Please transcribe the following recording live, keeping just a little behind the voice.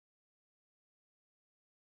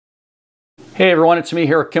Hey everyone, it's me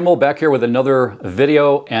here, Kimball, back here with another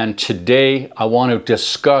video, and today I want to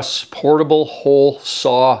discuss portable hole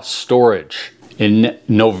saw storage. In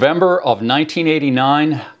November of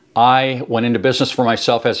 1989, I went into business for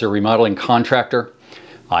myself as a remodeling contractor.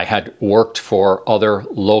 I had worked for other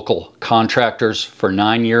local contractors for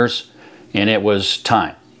 9 years, and it was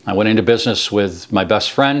time. I went into business with my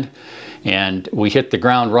best friend, and we hit the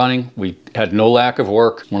ground running. We had no lack of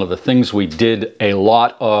work. One of the things we did a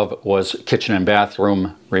lot of was kitchen and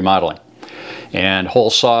bathroom remodeling. And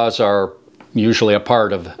hole saws are usually a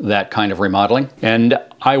part of that kind of remodeling. And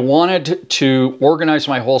I wanted to organize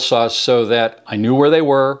my hole saws so that I knew where they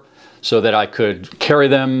were, so that I could carry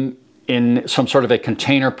them in some sort of a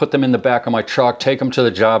container, put them in the back of my truck, take them to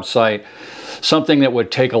the job site, something that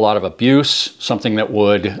would take a lot of abuse, something that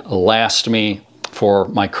would last me for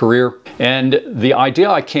my career. And the idea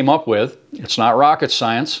I came up with, it's not rocket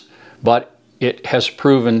science, but it has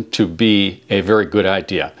proven to be a very good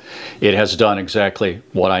idea. It has done exactly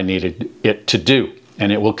what I needed it to do,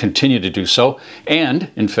 and it will continue to do so.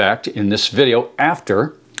 And in fact, in this video,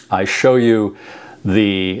 after I show you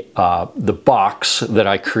the box that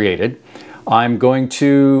I created, I'm going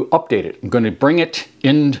to update it. I'm going to bring it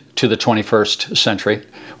into the 21st century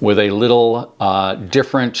with a little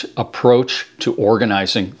different approach to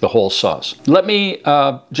organizing the hole saws. Let me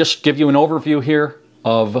just give you an overview here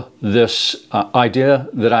of this idea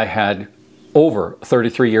that I had over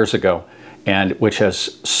 33 years ago, and which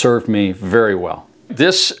has served me very well.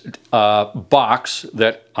 This box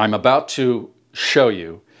that I'm about to show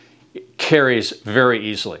you carries very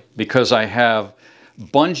easily because I have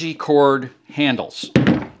bungee cord handles,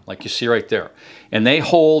 like you see right there, and they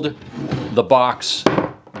hold the box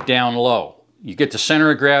down low. You get the center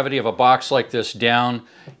of gravity of a box like this down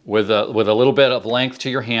with a little bit of length to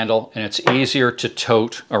your handle, and it's easier to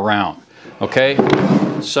tote around. Okay,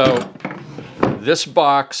 so this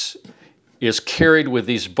box is carried with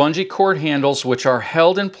these bungee cord handles, which are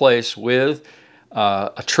held in place with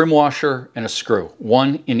a trim washer and a screw,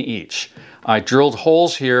 one in each. I drilled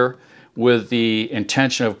holes here with the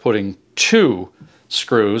intention of putting 2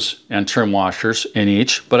 screws and trim washers in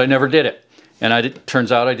each, but I never did it. And it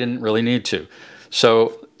turns out I didn't really need to.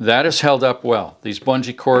 So that is held up well, these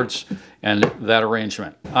bungee cords and that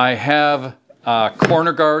arrangement. I have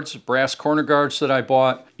corner guards, brass corner guards that I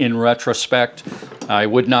bought. In retrospect, I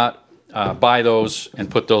would not buy those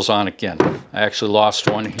and put those on again. I actually lost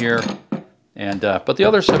one here, and but the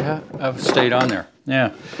others have stayed on there.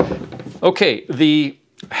 Yeah. Okay, the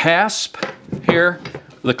hasp here,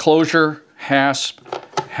 the closure hasp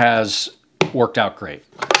has worked out great.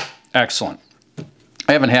 Excellent.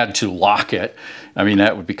 I haven't had to lock it. I mean,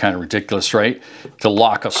 that would be kind of ridiculous, right? To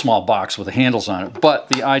lock a small box with the handles on it. But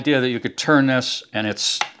the idea that you could turn this and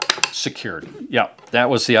it's secured. Yeah, that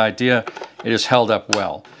was the idea. It is held up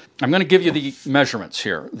well. I'm going to give you the measurements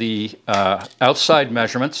here. The outside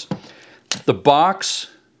measurements. The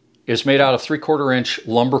box is made out of 3/4 inch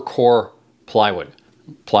lumber core plywood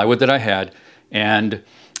that I had, and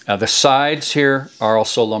the sides here are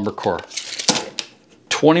also lumber core.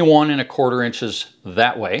 21 1/4 inches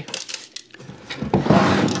that way,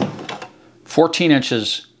 14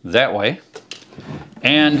 inches that way,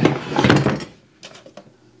 and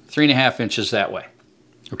 3.5 inches that way.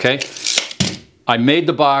 Okay, I made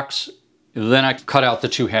the box, then I cut out the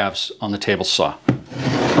 2 halves on the table saw.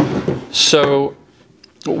 So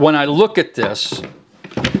when I look at this,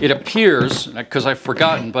 it appears, because I've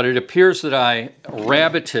forgotten, but it appears that I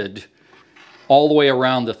rabbited all the way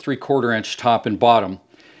around the 3/4 inch top and bottom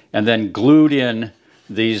and then glued in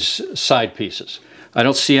these side pieces. I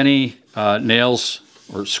don't see any nails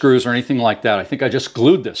or screws or anything like that. I think I just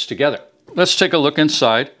glued this together. Let's take a look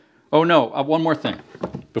inside. Oh no, one more thing.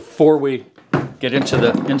 Before we get into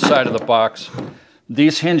the inside of the box,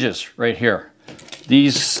 these hinges right here.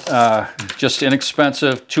 These just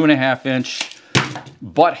inexpensive 2.5 inch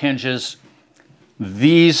butt hinges,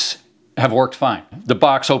 these have worked fine. The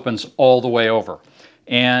box opens all the way over,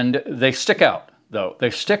 and they stick out though. They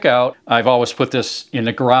stick out. I've always put this in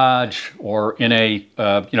the garage or in a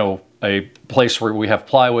a place where we have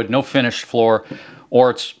plywood, no finished floor, or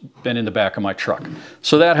it's been in the back of my truck.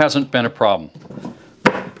 So that hasn't been a problem.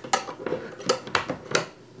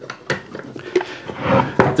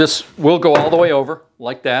 This will go all the way over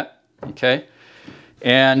like that, okay?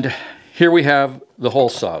 And here we have the hole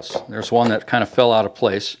saws. There's one that kind of fell out of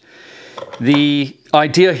place. The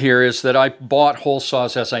idea here is that I bought hole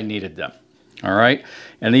saws as I needed them, all right?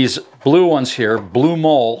 And these blue ones here, Blue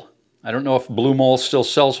Mole, I don't know if Blue Mole still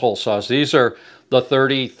sells hole saws. These are the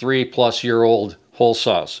 33-plus-year-old hole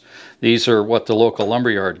saws. These are what the local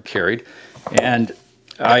lumberyard carried. And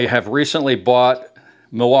I have recently bought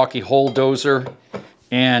Milwaukee Hole Dozer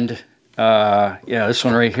and yeah, this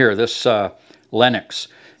one right here, this Lennox,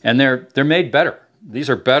 and they're made better. These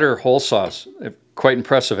are better hole saws. They're quite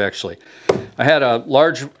impressive, actually. I had a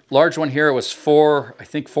large one here. It was I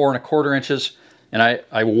think 4 1/4 inches, and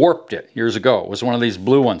I warped it years ago. It was one of these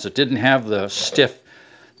blue ones. It didn't have the stiff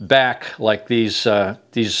back like these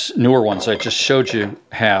newer ones I just showed you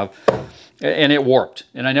have, and it warped.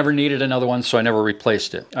 And I never needed another one, so I never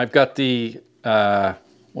replaced it. I've got the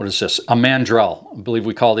what is this? A mandrel. I believe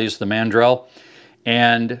we call these the mandrel.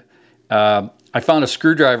 And I found a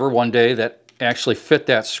screwdriver one day that actually fit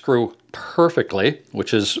that screw perfectly,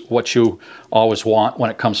 which is what you always want when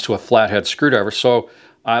it comes to a flathead screwdriver. So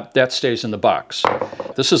that stays in the box.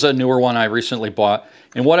 This is a newer one I recently bought.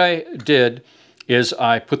 And what I did is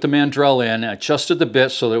I put the mandrel in, adjusted the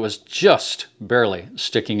bit so that it was just barely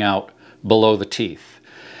sticking out below the teeth.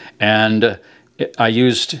 And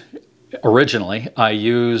originally, I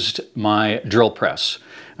used my drill press.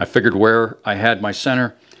 I figured where I had my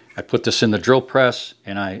center, I put this in the drill press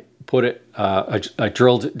and I put it, I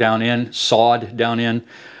drilled down in, sawed down in,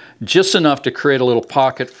 just enough to create a little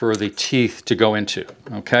pocket for the teeth to go into,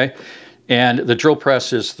 okay? And the drill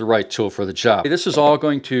press is the right tool for the job. This is all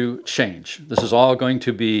going to change. This is all going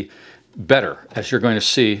to be better, as you're going to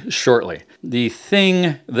see shortly. The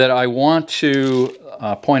thing that I want to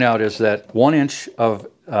point out is that 1 inch of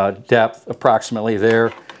depth approximately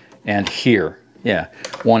there and here. Yeah,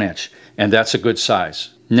 1 inch. And that's a good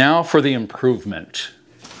size. Now for the improvement.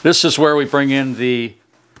 This is where we bring in the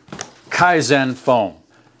Kaizen foam.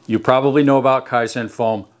 You probably know about Kaizen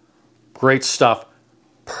foam. Great stuff.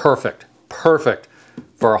 Perfect. Perfect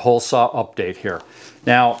for a hole saw update here.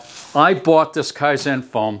 Now, I bought this Kaizen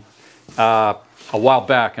foam a while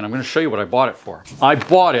back, and I'm going to show you what I bought it for. I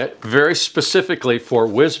bought it very specifically for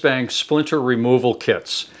whiz-bang splinter removal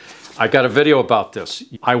kits. I got a video about this.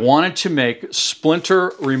 I wanted to make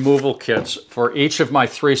splinter removal kits for each of my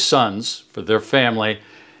 3 sons, for their family,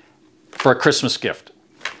 for a Christmas gift.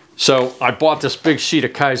 So I bought this big sheet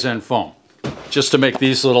of Kaizen foam just to make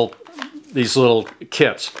these little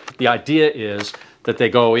kits. The idea is that they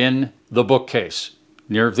go in the bookcase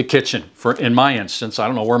near the kitchen. In my instance, I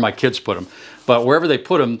don't know where my kids put them, but wherever they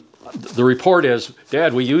put them, the report is,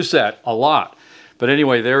 Dad, we use that a lot. But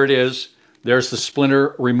anyway, there it is. There's the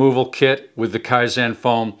splinter removal kit with the Kaizen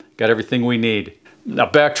foam. Got everything we need. Now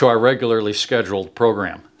back to our regularly scheduled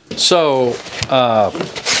program. So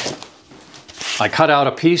I cut out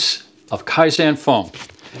a piece of Kaizen foam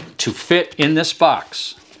to fit in this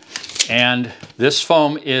box. And this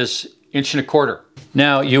foam is 1 1/4 inches.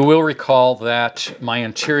 Now you will recall that my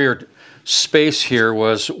interior space here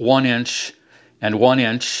was 1 inch and 1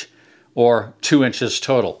 inch, or 2 inches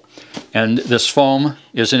total. And this foam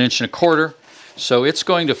is 1 1/4 inches, so it's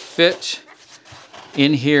going to fit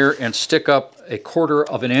in here and stick up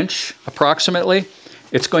 1/4 inch approximately.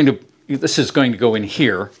 This is going to go in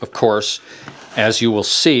here, of course, as you will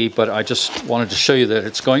see, but I just wanted to show you that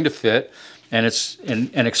it's going to fit and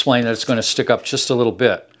explain that it's going to stick up just a little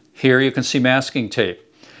bit. Here you can see masking tape,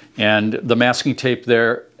 and the masking tape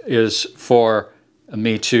there is for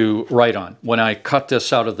me to write on. When I cut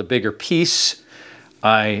this out of the bigger piece,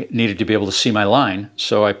 I needed to be able to see my line,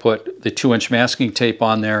 so I put the 2 inch masking tape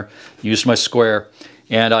on there, used my square,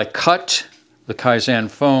 and I cut the Kaizen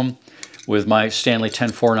foam with my Stanley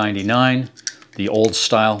 10499, the old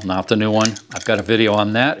style, not the new one. I've got a video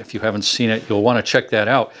on that. If you haven't seen it, you'll want to check that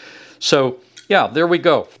out. So yeah, there we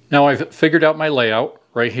go. Now I've figured out my layout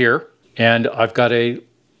right here, and I've got a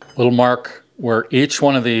little mark where each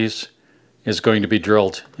one of these is going to be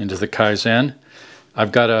drilled into the Kaizen.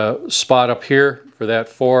 I've got a spot up here for that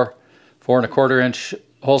 4 1/4 inch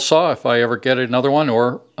hole saw if I ever get another one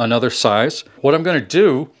or another size. What I'm going to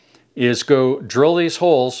do is go drill these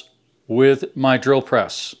holes with my drill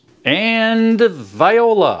press. And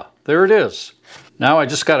viola, there it is. Now I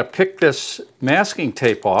just got to pick this masking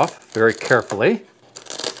tape off very carefully.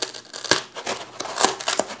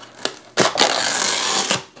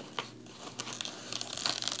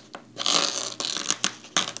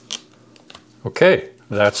 Okay,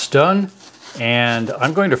 that's done, and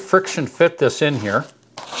I'm going to friction fit this in here.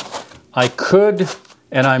 I could,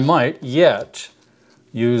 and I might yet,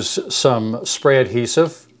 use some spray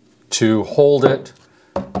adhesive to hold it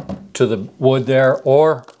to the wood there,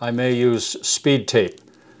 or I may use speed tape,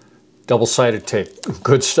 double-sided tape.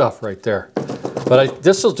 Good stuff right there. But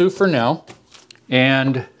this will do for now,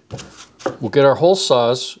 and we'll get our hole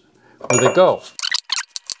saws where they go.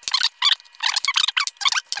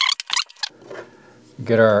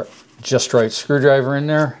 Get our just right screwdriver in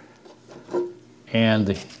there, and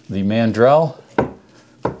the mandrel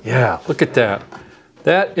Yeah, look at that.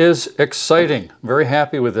 That is exciting. I'm very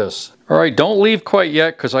happy with this. All right, don't leave quite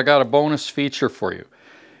yet because I got a bonus feature for you.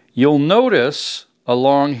 You'll notice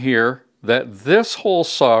along here that this hole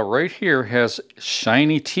saw right here has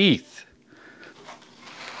shiny teeth.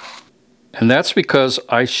 And that's because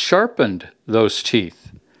I sharpened those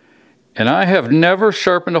teeth. And I have never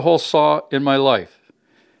sharpened a hole saw in my life.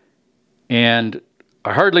 And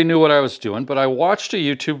I hardly knew what I was doing, but I watched a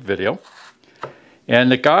YouTube video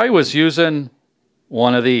and the guy was using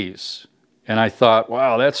one of these. And I thought,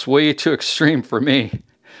 wow, that's way too extreme for me.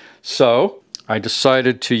 So I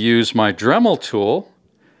decided to use my Dremel tool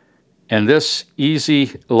and this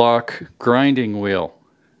Easy Lock grinding wheel.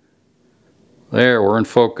 There, we're in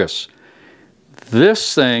focus.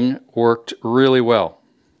 This thing worked really well.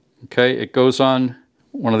 Okay, it goes on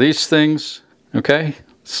one of these things. Okay,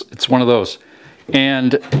 it's one of those.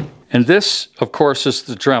 And this, of course, is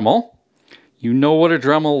the Dremel. You know what a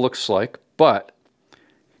Dremel looks like, but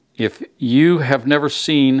if you have never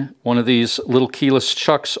seen one of these little keyless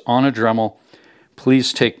chucks on a Dremel,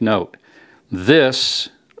 please take note. This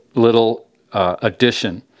little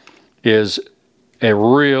addition is a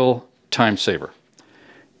real time saver.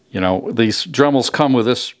 You know, these Dremels come with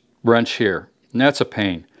this wrench here, and that's a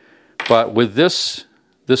pain. But with this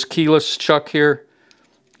keyless chuck here,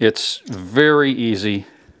 it's very easy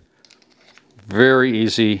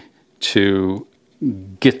to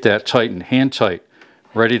get that tightened, hand tight,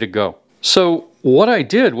 ready to go. So what I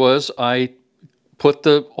did was I put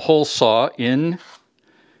the hole saw in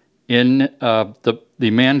the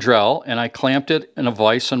mandrel, and I clamped it in a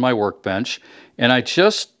vise on my workbench, and I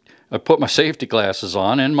put my safety glasses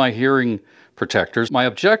on and my hearing protectors. My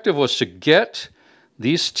objective was to get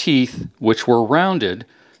these teeth, which were rounded,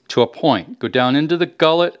 to a point. Go down into the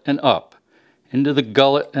gullet and up, into the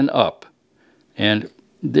gullet and up. And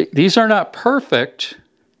these are not perfect,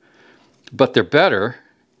 but they're better.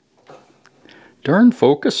 Darn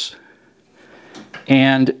focus.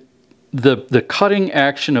 And the cutting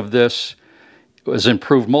action of this was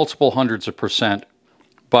improved multiple hundreds of %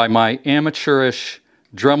 by my amateurish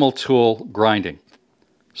Dremel tool grinding.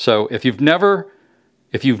 So if you've never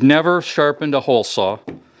sharpened a hole saw,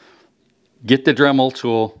 get the Dremel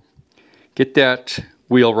tool, get that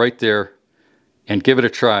wheel right there, and give it a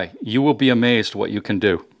try. You will be amazed what you can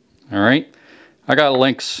do. All right? I got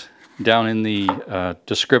links down in the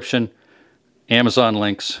description, Amazon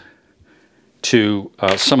links to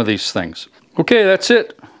some of these things. Okay, that's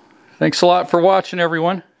it. Thanks a lot for watching,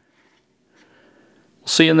 everyone. We'll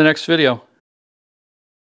see you in the next video.